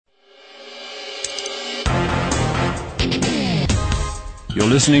You're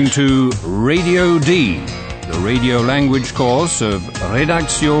listening to Radio D, the radio language course of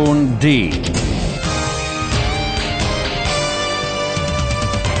Redaktion D.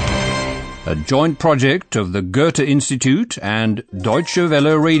 A joint project of the Goethe Institute and Deutsche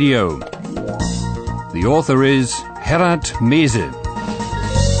Welle Radio. The author is Herat Mese.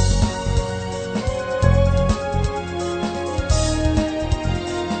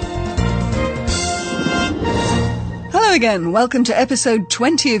 Hello again. Welcome to episode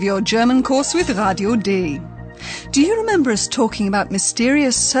 20 of your German course with Radio D. Do you remember us talking about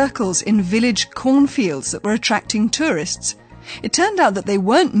mysterious circles in village cornfields that were attracting tourists? It turned out that they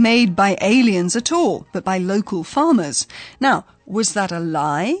weren't made by aliens at all, but by local farmers. Now, was that a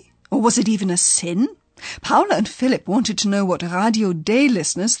lie? Or was it even a sin? Paula and Philip wanted to know what Radio D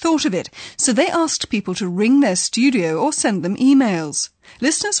listeners thought of it, so they asked people to ring their studio or send them emails.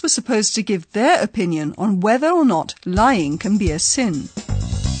 Listeners were supposed to give their opinion on whether or not lying can be a sin.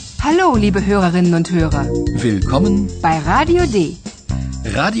 Hallo, liebe Hörerinnen und Hörer. Willkommen bei Radio D.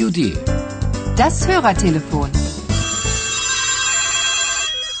 Radio D. Das Hörertelefon.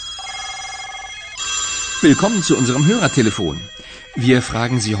 Willkommen zu unserem Hörertelefon. Wir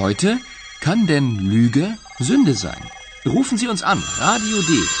fragen Sie heute, kann denn Lüge Sünde sein? Rufen Sie uns an. Radio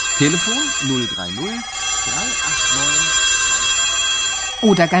D. Telefon 030 389.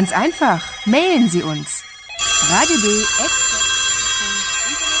 Oder ganz einfach, mailen Sie uns. Radio D.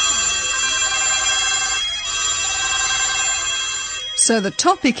 So the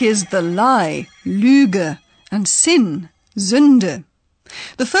topic is the lie, Lüge, and sin, Sünde.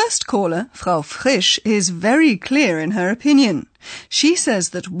 The first caller, Frau Frisch, is very clear in her opinion. She says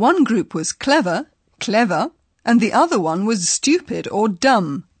that one group was clever, and the other one was stupid or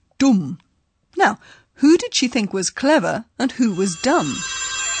dumb, dumm. Now, who did she think was clever and who was dumb?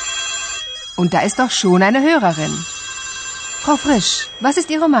 Und da ist doch schon eine Hörerin. Frau Frisch, was ist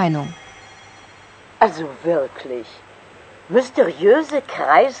Ihre Meinung? Also wirklich? Mysteriöse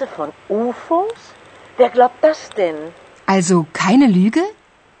Kreise von UFOs? Wer glaubt das denn? Also keine Lüge?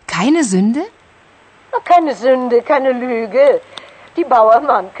 Keine Sünde? Keine Sünde, keine Lüge. Die Bauern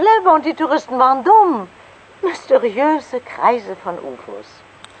waren clever und die Touristen waren dumm. Mysteriöse Kreise von UFOs.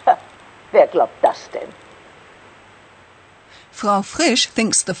 Wer glaubt das denn? Frau Frisch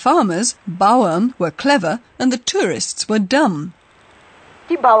thinks the farmers, Bauern, were clever and the tourists were dumb.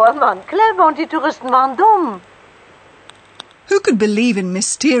 Die Bauern waren clever und die Touristen waren dumm. Who could believe in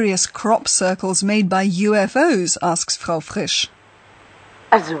mysterious crop circles made by UFOs, asks Frau Frisch.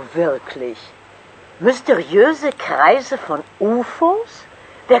 Also wirklich? Mysteriöse Kreise von UFOs?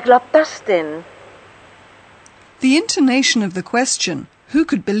 Wer glaubt das denn? The intonation of the question, who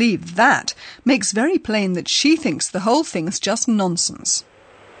could believe that, makes very plain that she thinks the whole thing's just nonsense.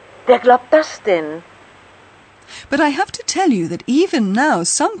 Wer glaubt das denn? But I have to tell you that even now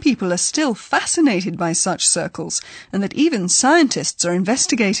some people are still fascinated by such circles, and that even scientists are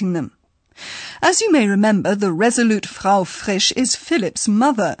investigating them. As you may remember, the resolute Frau Frisch is Philip's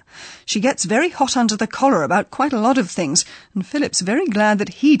mother. She gets very hot under the collar about quite a lot of things, and Philip's very glad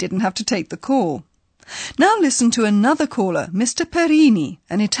that he didn't have to take the call. Now listen to another caller, Mr. Perini,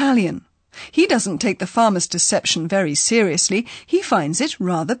 an Italian. He doesn't take the farmer's deception very seriously. He finds it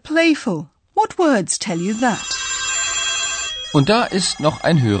rather playful. What words tell you that? Und da ist noch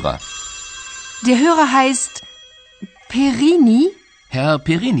ein Hörer. Der Hörer heißt Perini? Herr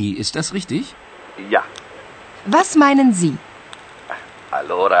Perini, ist das richtig? Ja. Was meinen Sie?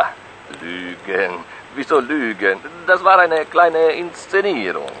 Allora, Lügen. Wieso Lügen? Das war eine kleine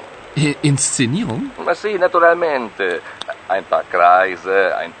Inszenierung. Inszenierung? Ma sì, naturalmente. Ein paar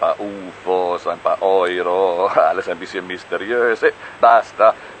Kreise, ein paar UFOs, ein paar Euro, alles ein bisschen mysteriös.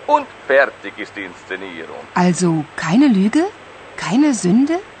 Basta. Und fertig ist die Inszenierung. Also keine Lüge? Keine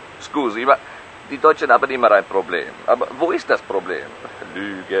Sünde? Scusi, ma die Deutschen haben immer ein Problem. Aber wo ist das Problem?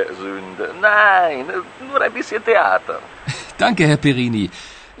 Lüge, Sünde? Nein, nur ein bisschen Theater. Danke, Herr Perini.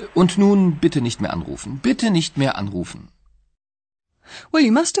 Und nun bitte nicht mehr anrufen. Bitte nicht mehr anrufen. Well,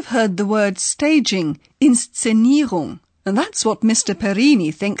 you must have heard the word staging, Inszenierung, and that's what Mr.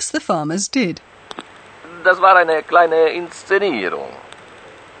 Perini thinks the farmers did. Das war eine kleine Inszenierung.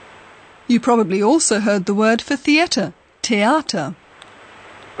 You probably also heard the word for theatre, Theater.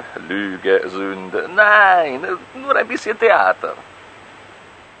 Lüge, Sünde? Nein, nur ein bisschen Theater.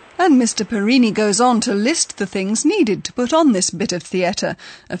 And Mr. Perini goes on to list the things needed to put on this bit of theatre.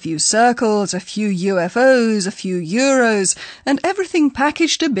 A few circles, a few UFOs, a few Euros, and everything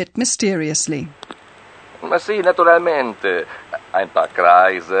packaged a bit mysteriously. Ma sì, naturalmente. Ein paar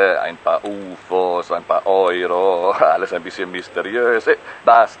Kreise, ein paar UFOs, ein paar Euro, alles ein bisschen mysteriös.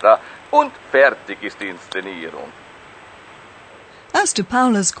 Basta. Und fertig ist die Inszenierung. As to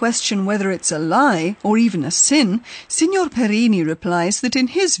Paola's question whether it's a lie or even a sin, Signor Perini replies that in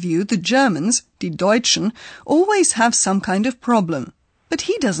his view the Germans, die Deutschen, always have some kind of problem. But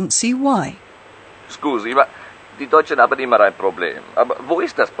he doesn't see why. Scusi, ma die Deutschen haben immer ein Problem. Aber wo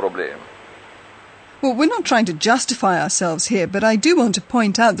ist das Problem? Well, we're not trying to justify ourselves here, but I do want to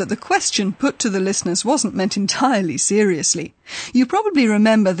point out that the question put to the listeners wasn't meant entirely seriously. You probably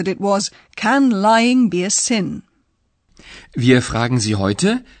remember that it was, can lying be a sin? Wir fragen Sie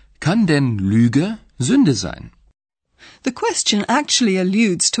heute, kann denn Lüge Sünde sein? The question actually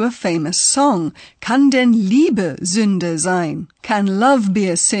alludes to a famous song, Kann denn Liebe Sünde sein? Can love be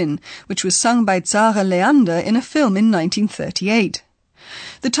a sin? Which was sung by Zara Leander in a film in 1938.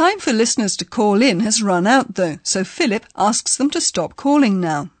 The time for listeners to call in has run out though, so Philip asks them to stop calling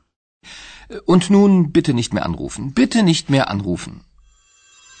now. Und nun bitte nicht mehr anrufen. Bitte nicht mehr anrufen.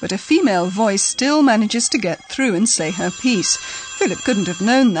 But a female voice still manages to get through and say her piece. Philip couldn't have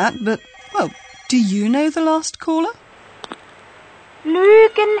known that, but, well, do you know the last caller?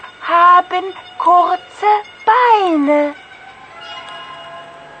 Lügen haben kurze Beine.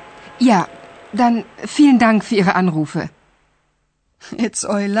 Ja, dann vielen Dank für Ihre Anrufe. It's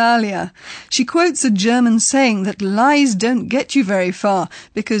Eulalia. She quotes a German saying that lies don't get you very far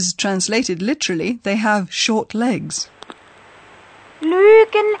because, translated literally, they have short legs.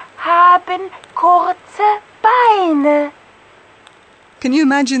 Lügen haben kurze Beine. Can you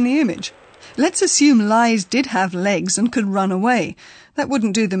imagine the image? Let's assume lies did have legs and could run away. That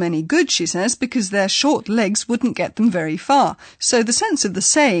wouldn't do them any good, she says, because their short legs wouldn't get them very far. So the sense of the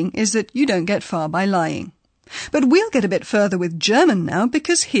saying is that you don't get far by lying. But we'll get a bit further with German now,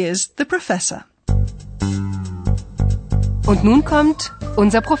 because here's the Professor. Und nun kommt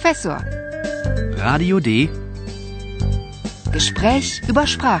unser Professor. Radio D. Gespräch über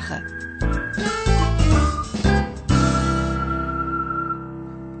Sprache.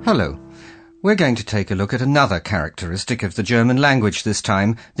 Hello. We're going to take a look at another characteristic of the German language this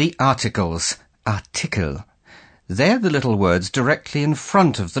time, the articles. Artikel. They're the little words directly in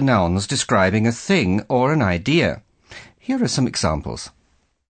front of the nouns describing a thing or an idea. Here are some examples.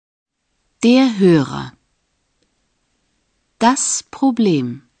 Der Hörer. Das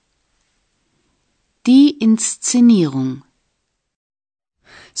Problem. Die Inszenierung.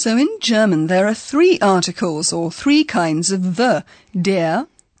 So in German there are three articles or three kinds of the, der,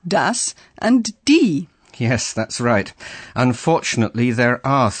 das and die. Yes, that's right. Unfortunately, there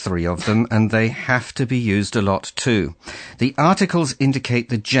are three of them, and they have to be used a lot too. The articles indicate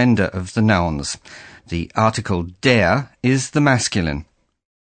the gender of the nouns. The article der is the masculine.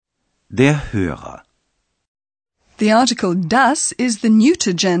 Der Hörer. The article das is the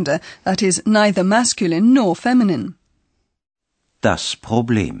neuter gender, that is neither masculine nor feminine. Das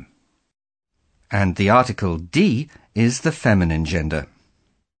Problem. And the article die is the feminine gender.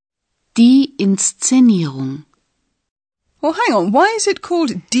 Die Inszenierung. Well, hang on. Why is it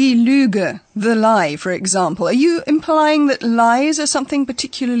called die Lüge, the lie, for example? Are you implying that lies are something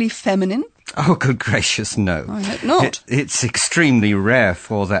particularly feminine? Oh, good gracious, no. I hope not. It's extremely rare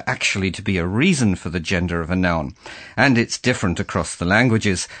for there actually to be a reason for the gender of a noun. And it's different across the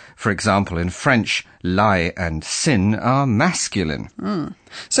languages. For example, in French, lie and sin are masculine.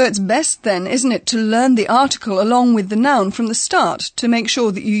 So it's best then, isn't it, to learn the article along with the noun from the start to make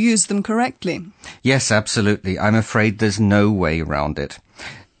sure that you use them correctly? Yes, absolutely. I'm afraid there's no way around it.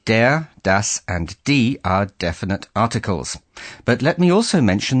 Der, das and die are definite articles. But let me also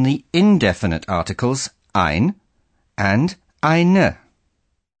mention the indefinite articles ein and eine.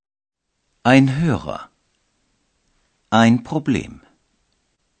 Ein Hörer. Ein Problem.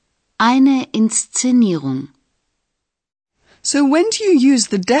 Eine Inszenierung. So when do you use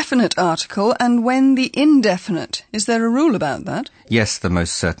the definite article and when the indefinite? Is there a rule about that? Yes, there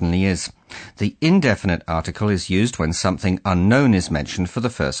most certainly is. The indefinite article is used when something unknown is mentioned for the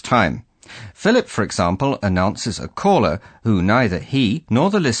first time. Philip, for example, announces a caller who neither he nor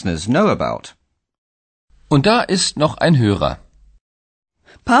the listeners know about. Und da ist noch ein Hörer.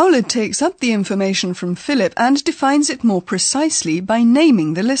 Paula takes up the information from Philip and defines it more precisely by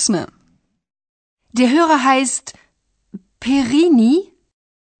naming the listener. Der Hörer heißt Perini?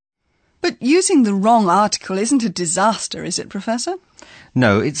 But using the wrong article isn't a disaster, is it, Professor?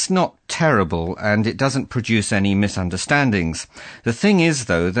 No, it's not terrible, and it doesn't produce any misunderstandings. The thing is,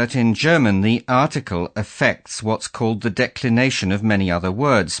 though, that in German the article affects what's called the declination of many other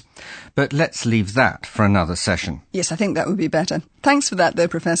words. But let's leave that for another session. Yes, I think that would be better. Thanks for that, though,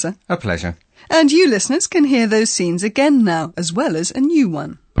 Professor. A pleasure. And you listeners can hear those scenes again now, as well as a new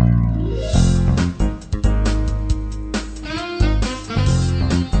one.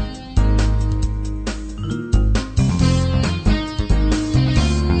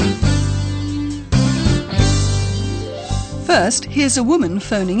 First, here's a woman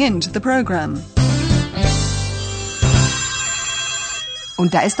phoning in to the program.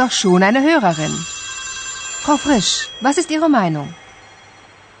 Und da ist doch schon eine Hörerin. Frau Frisch, was ist Ihre Meinung?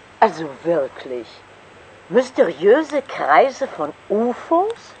 Also wirklich? Mysteriöse Kreise von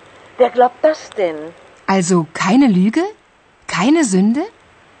UFOs? Wer glaubt das denn? Also keine Lüge? Keine Sünde?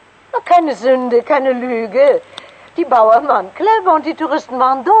 Keine Sünde, keine Lüge. Die Bauern waren clever und die Touristen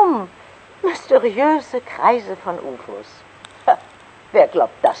waren dumm. Mysteriöse Kreise von UFOs. Wer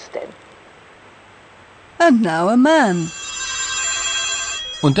glaubt das denn? And now a man.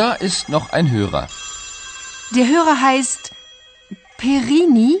 Und da ist noch ein Hörer. Der Hörer heißt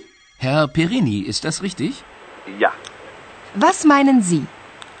Perini. Herr Perini, ist das richtig? Ja. Was meinen Sie?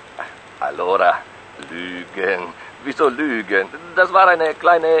 Allora, Lügen. Wieso Lügen? Das war eine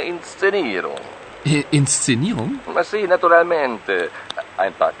kleine Inszenierung. Inszenierung? Ma sì, naturalmente.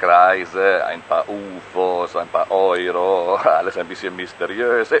 Ein paar Kreise, ein paar UFOs, ein paar Euro, alles ein bisschen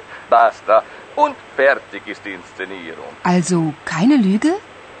mysteriös. Basta. Und fertig ist die Inszenierung. Also keine Lüge?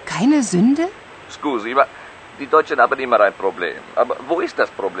 Keine Sünde? Scusi, ma die Deutschen haben immer ein Problem. Aber wo ist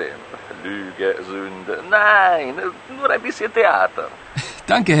das Problem? Lüge, Sünde? Nein, nur ein bisschen Theater.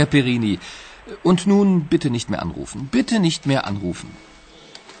 Danke, Herr Perini. Und nun bitte nicht mehr anrufen. Bitte nicht mehr anrufen.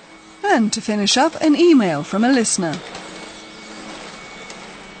 And to finish up, an email from a listener.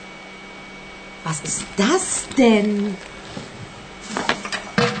 Was ist das denn?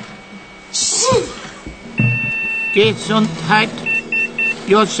 Gesundheit,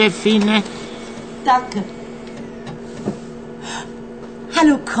 Josephine. Danke.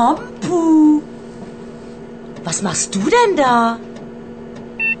 Hallo, Kompu. Was machst du denn da?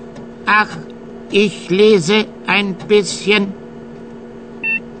 Ach, ich lese ein bisschen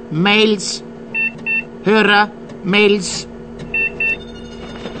Mails, Hörer-Mails.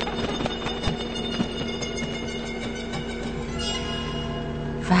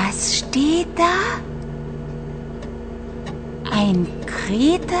 Was steht da? Ein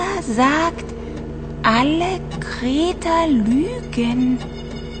Kreter sagt, alle Kreter lügen.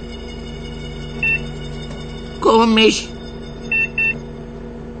 Komisch.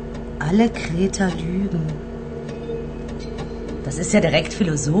 Alle Kreter lügen. Das ist ja direkt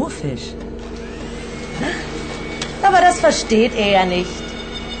philosophisch. Aber das versteht er ja nicht.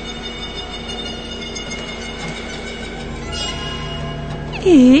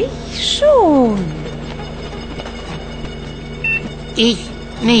 Ich schon. Ich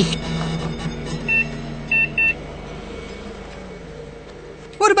nicht.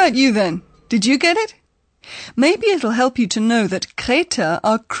 What about you then? Did you get it? Maybe it'll help you to know that Kreta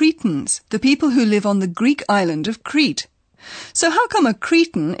are Cretans, the people who live on the Greek island of Crete. So how come a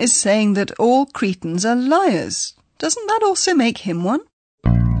Cretan is saying that all Cretans are liars? Doesn't that also make him one?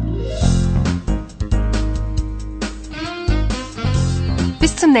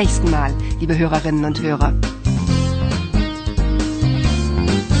 Bis zum nächsten Mal, liebe Hörerinnen und Hörer.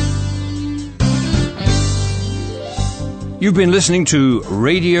 You've been listening to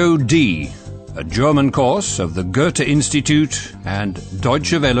Radio D, a German course of the Goethe Institute and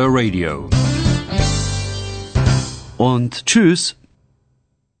Deutsche Welle Radio. Und tschüss.